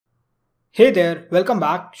Hey there, welcome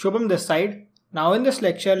back, Shubham this side. Now in this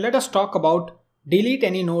lecture, let us talk about delete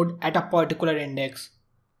any node at a particular index.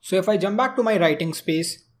 So if I jump back to my writing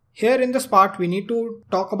space, here in this part we need to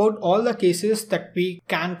talk about all the cases that we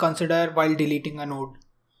can consider while deleting a node.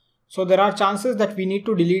 So there are chances that we need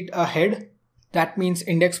to delete a head, that means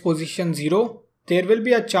index position 0. There will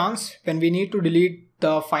be a chance when we need to delete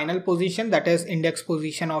the final position, that is index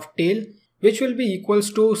position of tail, which will be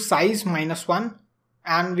equals to size minus 1.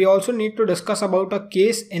 And we also need to discuss about a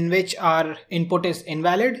case in which our input is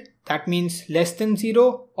invalid, that means less than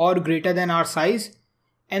 0 or greater than our size,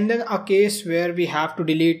 and then a case where we have to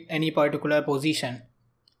delete any particular position.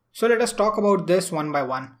 So let us talk about this one by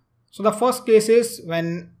one. So the first case is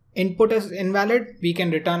when input is invalid, we can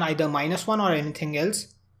return either -1 or anything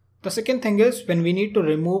else. The second thing is when we need to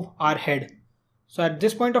remove our head. So at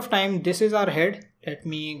this point of time, this is our head. Let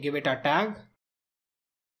me give it a tag.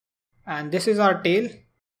 And this is our tail.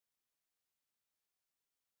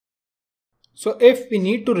 So if we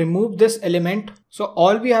need to remove this element, so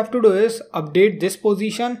all we have to do is update this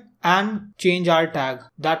position and change our tag.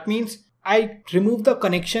 That means I remove the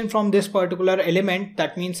connection from this particular element.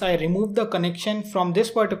 That means I remove the connection from this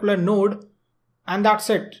particular node, and that's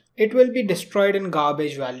it. It will be destroyed in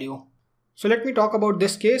garbage value. So let me talk about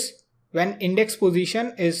this case when index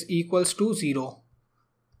position is equals to 0.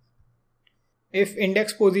 If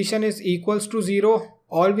index position is equals to 0,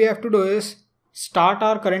 all we have to do is start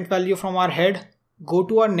our current value from our head, go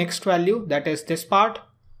to our next value, that is this part,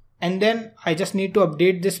 and then I just need to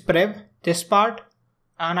update this prev, this part,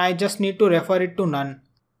 and I just need to refer it to none.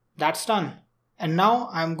 That's done. And now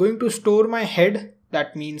I'm going to store my head,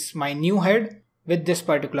 that means my new head, with this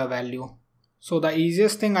particular value. So the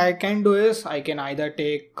easiest thing I can do is I can either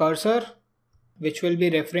take cursor, which will be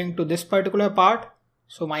referring to this particular part.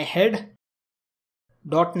 So my head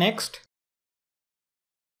dot next.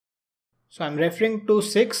 So I'm referring to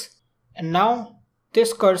 6, and now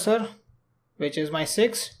this cursor, which is my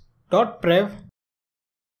 6 dot prev,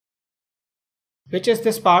 which is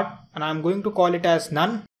this part, and I'm going to call it as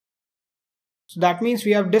none. So that means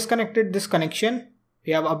we have disconnected this connection.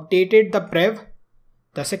 We have updated the prev.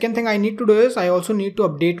 The second thing I need to do is I also need to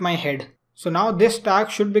update my head. So now this tag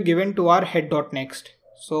should be given to our head dot next.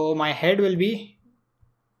 So my head will be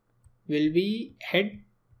head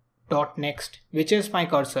dot next, which is my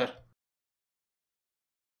cursor.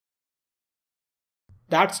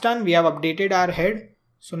 That's done. We have updated our head.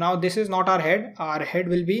 So now this is not our head. Our head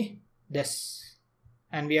will be this.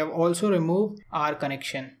 And we have also removed our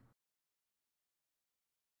connection.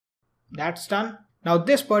 That's done. Now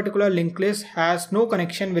this particular linked list has no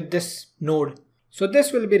connection with this node. So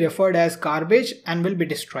this will be referred as garbage and will be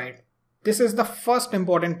destroyed. This is the first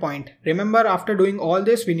important point. Remember, after doing all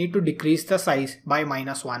this, we need to decrease the size by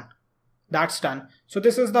 -1. That's done. So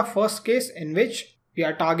this is the first case in which we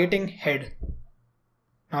are targeting head.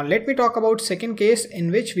 Now let me talk about second case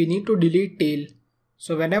in which we need to delete tail.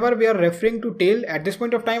 So whenever we are referring to tail, at this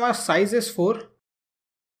point of time our size is 4.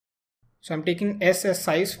 So I'm taking S as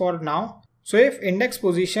size for now. So if index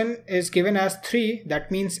position is given as 3,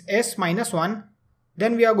 that means S -1,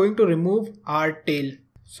 then we are going to remove our tail.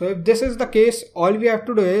 So if this is the case, all we have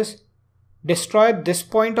to do is destroy this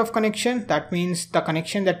point of connection. That means the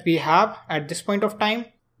connection that we have at this point of time.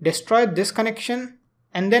 Destroy this connection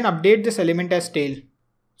and then update this element as tail.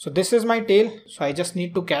 So this is my tail. So I just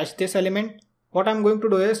need to catch this element. What I'm going to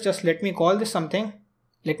do is just let me call this something.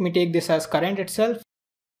 Let me take this as current itself.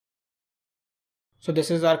 So this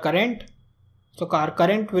is our current. So our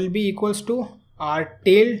current will be equals to our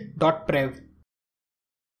tail.prev.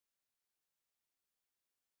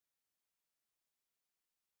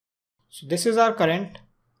 So this is our current.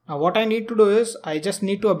 Now what I need to do is I just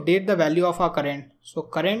need to update the value of our current. So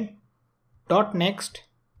current dot next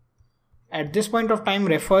at this point of time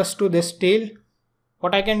refers to this tail.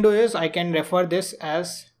 What I can do is I can refer this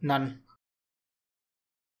as none.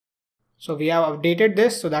 So we have updated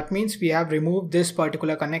this. So that means we have removed this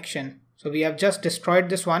particular connection. So we have just destroyed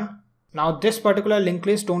this one. Now this particular linked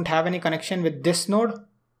list don't have any connection with this node.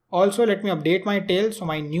 Also let me update my tail. So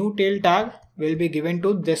my new tail tag will be given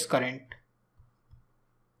to this current.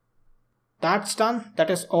 That's done. That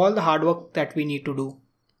is all the hard work that we need to do.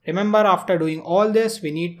 Remember, after doing all this,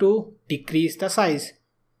 we need to decrease the size.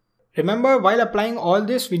 Remember, while applying all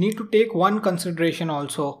this, we need to take one consideration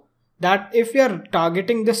also, that if we are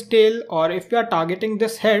targeting this tail or if we are targeting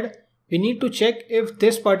this head, we need to check if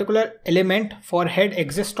this particular element for head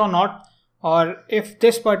exists or not, or if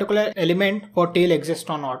this particular element for tail exists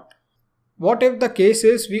or not. What if the case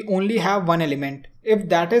is we only have one element? If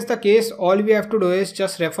that is the case, all we have to do is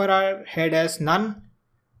just refer our head as none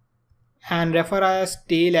and refer as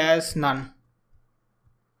tail as none.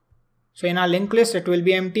 So in our linked list it will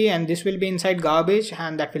be empty and this will be inside garbage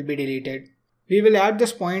and that will be deleted. We will add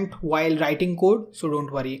this point while writing code, so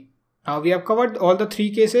don't worry. Now we have covered all the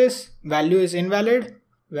three cases. Value is invalid,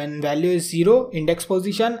 when value is 0, index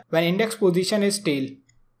position, when index position is tail.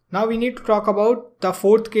 Now we need to talk about the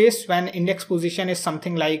fourth case when index position is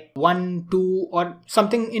something like 1, 2 or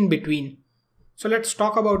something in between. So let's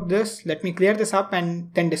talk about this. Let me clear this up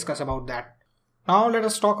and then discuss about that. Now let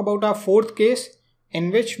us talk about our fourth case,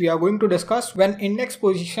 in which we are going to discuss when index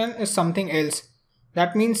position is something else.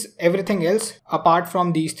 That means everything else apart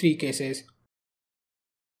from these three cases.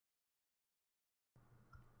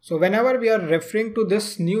 So whenever we are referring to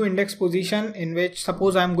this new index position, in which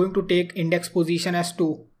suppose I am going to take index position as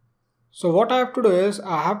 2. So what I have to do is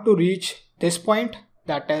I have to reach this point,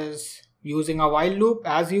 that is using a while loop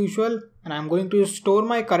as usual, and I am going to store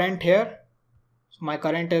my current here. So my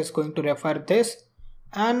current is going to refer this,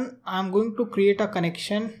 and I'm going to create a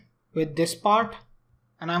connection with this part,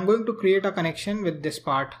 and I'm going to create a connection with this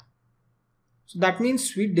part. So that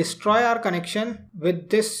means we destroy our connection with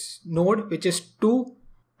this node, which is 2,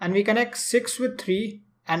 and we connect 6 with 3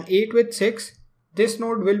 and 8 with 6. This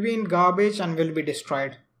node will be in garbage and will be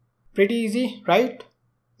destroyed. Pretty easy, right?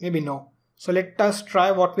 Maybe no. So let us try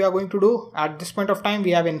what we are going to do. At this point of time we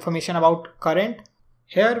have information about current.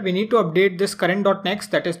 Here we need to update this current.next,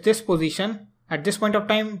 that is this position. At this point of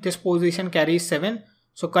time, this position carries 7.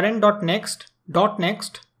 So current.next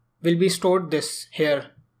will be stored this here.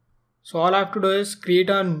 So all I have to do is create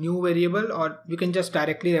a new variable, or you can just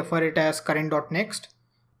directly refer it as current.next.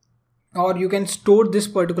 Or you can store this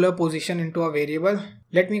particular position into a variable.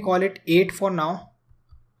 Let me call it 8 for now.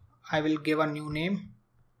 I will give a new name.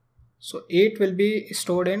 So 8 will be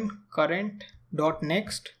stored in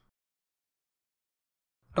current.next.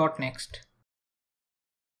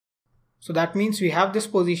 So that means we have this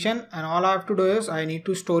position, and all I have to do is I need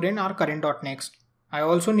to store in our current.next. I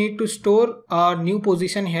also need to store our new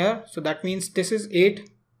position here. So that means this is 8.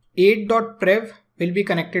 8.prev will be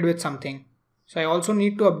connected with something. So I also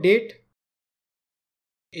need to update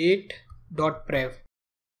 8.prev.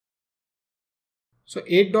 So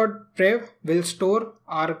 8.prev will store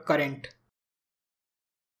our current.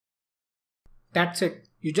 That's it.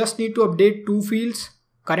 You just need to update two fields,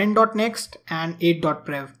 current.next and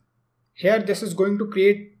 8.prev. Here this is going to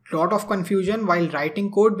create a lot of confusion while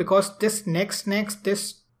writing code, because this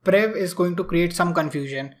this prev is going to create some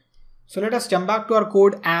confusion. So let us jump back to our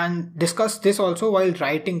code and discuss this also while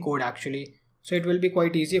writing code actually. So it will be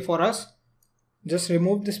quite easy for us. Just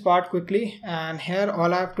remove this part quickly, and here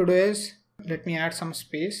all I have to do is, let me add some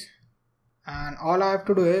space, and all I have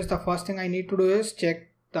to do is, the first thing I need to do is check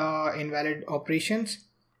the invalid operations.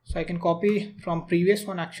 So I can copy from previous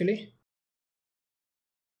one actually.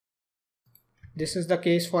 This is the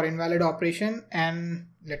case for invalid operation, and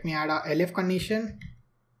let me add a elif condition.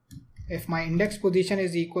 If my index position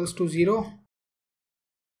is equals to 0,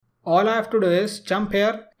 all I have to do is jump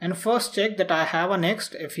here and first check that I have a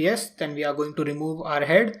next. If yes, then we are going to remove our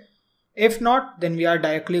head. If not, then we are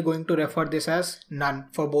directly going to refer this as none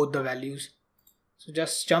for both the values. So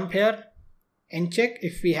just jump here and check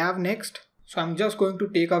if we have next. So I'm just going to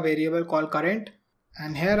take a variable called current,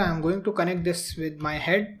 and here I'm going to connect this with my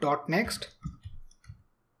head.next.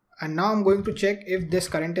 And now I'm going to check if this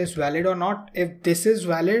current is valid or not. If this is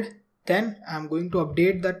valid, then I'm going to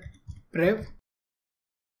update that prev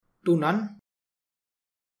to none.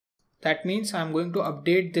 That means I'm going to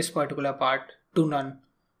update this particular part to none.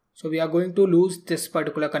 So we are going to lose this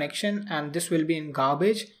particular connection and this will be in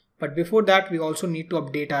garbage. But before that, we also need to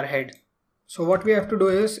update our head. So what we have to do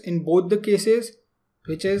is, in both the cases,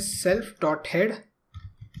 which is self.head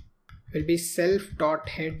will be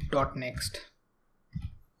self.head.next.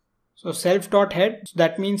 So self.head,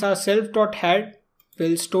 that means our self.head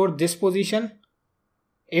will store this position.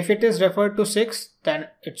 If it is referred to 6, then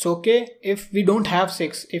it's okay. If we don't have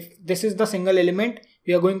 6, if this is the single element,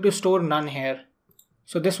 we are going to store none here.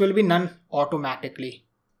 So this will be none automatically.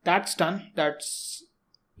 That's done. That's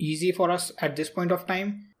easy for us at this point of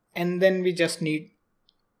time. And then we just need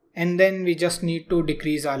to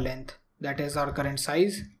decrease our length. That is our current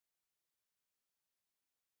size.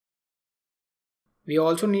 We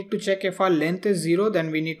also need to check if our length is 0,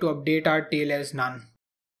 then we need to update our tail as none.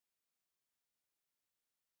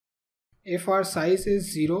 If our size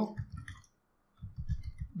is 0,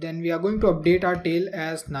 then we are going to update our tail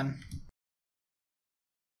as none.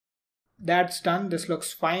 That's done. This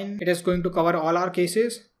looks fine. It is going to cover all our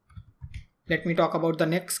cases. Let me talk about the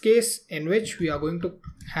next case, in which we are going to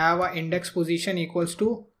have our index position equals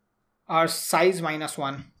to our size minus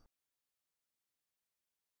 1.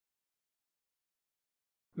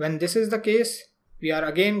 When this is the case, we are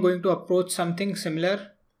again going to approach something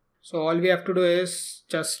similar. So all we have to do is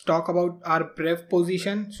just talk about our prev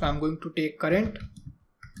position. So I'm going to take current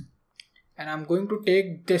and I'm going to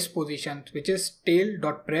take this position, which is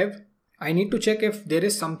tail.prev. I need to check if there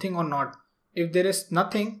is something or not. If there is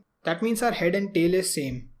nothing, that means our head and tail is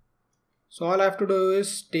same. So all I have to do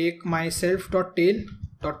is take my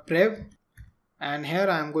self.tail.prev, and here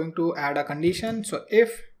I am going to add a condition. So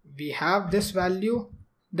if we have this value,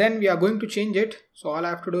 then we are going to change it. So all I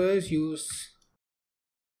have to do is use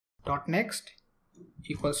 .next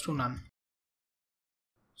equals to none.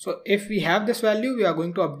 So if we have this value, we are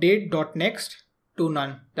going to update .next to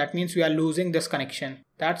none. That means we are losing this connection.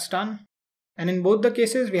 That's done. And in both the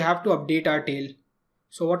cases, we have to update our tail.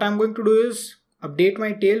 So what I'm going to do is update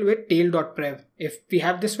my tail with tail.prev. If we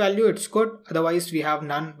have this value, it's good. Otherwise, we have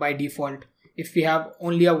none by default if we have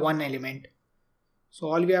only a one element. So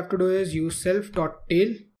all we have to do is use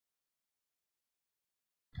self.tail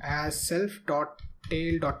as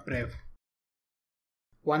self.tail.prev.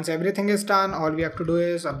 Once everything is done, all we have to do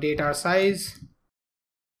is update our size.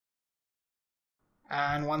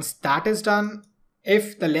 And once that is done,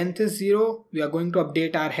 if the length is 0, we are going to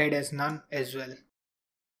update our head as none as well.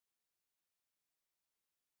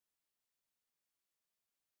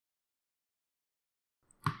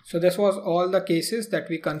 So this was all the cases that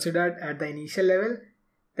we considered at the initial level.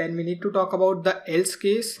 Then we need to talk about the else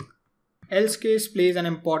case. Else case plays an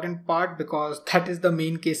important part because that is the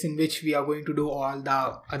main case in which we are going to do all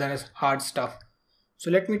the other hard stuff.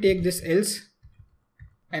 So let me take this else.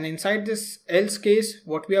 And inside this else case,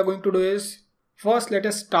 what we are going to do is, first let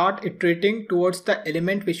us start iterating towards the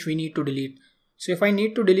element which we need to delete. So if I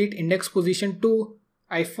need to delete index position 2,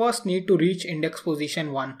 I first need to reach index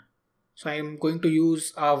position 1. So I am going to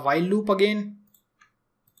use a while loop again.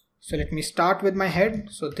 So let me start with my head.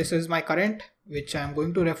 So this is my current, which I am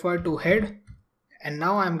going to refer to head. And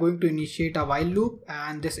now I am going to initiate a while loop,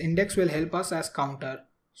 and this index will help us as counter.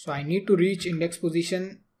 So I need to reach index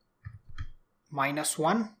position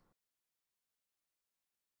 -1.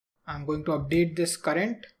 I'm going to update this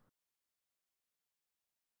current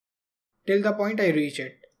till the point I reach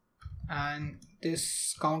it, and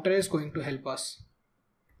this counter is going to help us.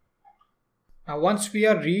 Now once we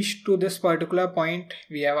are reached to this particular point,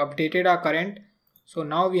 we have updated our current. So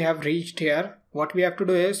now we have reached here. What we have to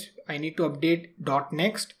do is, I need to update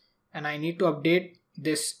 .next and I need to update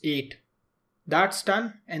this 8. That's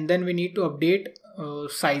done, and then we need to update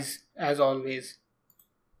size as always.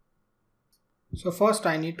 So first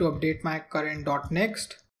I need to update my current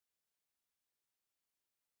 .next.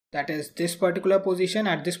 That is this particular position.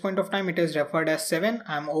 At this point of time it is referred as 7.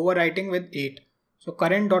 I am overwriting with 8. So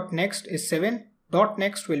current.next is 7,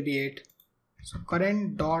 .next will be 8. So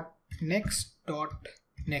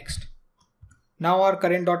current.next. Now our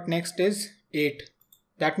current.next is 8.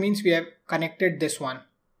 That means we have connected this one.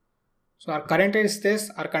 So our current is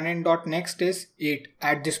this, our current.next is 8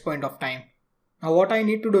 at this point of time. Now what I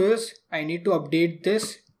need to do is, I need to update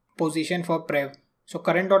this position for prev. So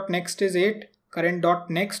current.next is 8,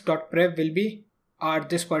 current.next.prev will be at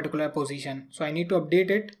this particular position. So I need to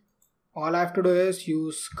update it. All I have to do is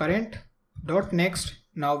use current.next.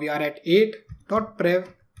 Now we are at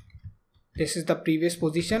 8.prev. This is the previous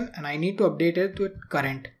position and I need to update it with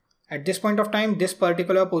current. At this point of time, this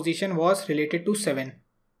particular position was related to 7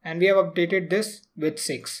 and we have updated this with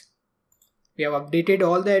 6. We have updated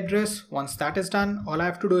all the address. Once that is done, all I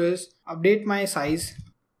have to do is update my size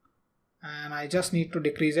and I just need to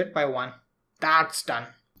decrease it by 1. That's done.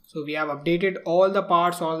 So we have updated all the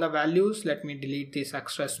parts, all the values. Let me delete this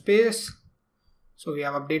extra space. So we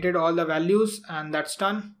have updated all the values and that's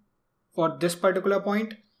done for this particular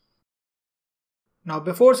point. Now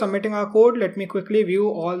before submitting our code, let me quickly view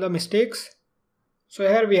all the mistakes. So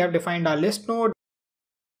here we have defined our list node.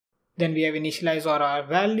 Then we have initialized our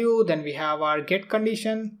value. Then we have our get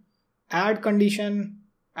condition, add condition,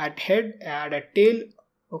 add head, add at tail.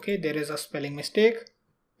 Okay, there is a spelling mistake.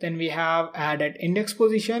 Then we have add at index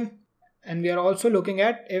position. And we are also looking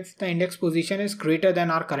at if the index position is greater than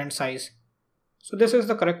our current size. So this is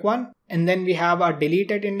the correct one. And then we have our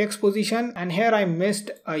delete at index position. And here I missed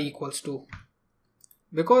a equals to.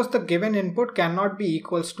 Because the given input cannot be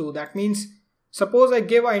equals to. That means suppose I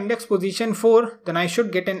give a index position 4, then I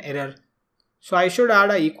should get an error. So I should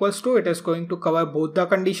add a equals to. It is going to cover both the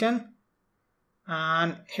condition.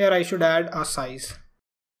 And here I should add a size.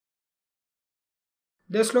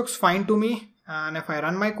 This looks fine to me. And if I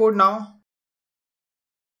run my code now,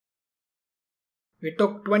 it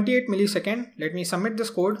took 28 milliseconds. Let me submit this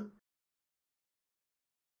code.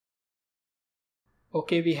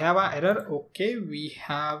 Okay, we have an error. Okay, we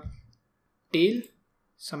have tail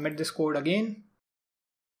Submit this code again.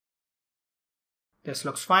 This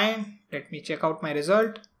looks fine. Let me check out my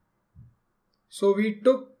result. So we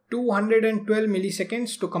took 212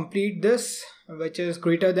 milliseconds to complete this, which is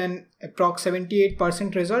greater than approx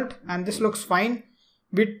 78% result, and this looks fine.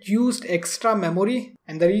 We used extra memory,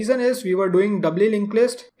 and the reason is we were doing doubly linked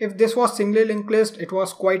list. If this was singly linked list, it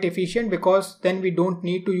was quite efficient because then we don't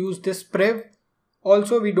need to use this prev.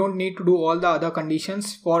 Also, we don't need to do all the other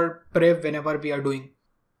conditions for prev whenever we are doing.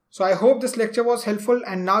 So I hope this lecture was helpful,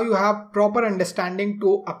 and now you have proper understanding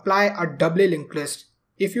to apply a doubly linked list.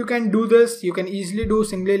 If you can do this, you can easily do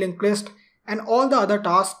singly linked list and all the other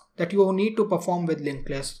tasks that you need to perform with linked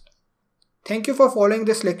list. Thank you for following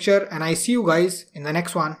this lecture, and I see you guys in the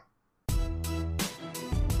next one.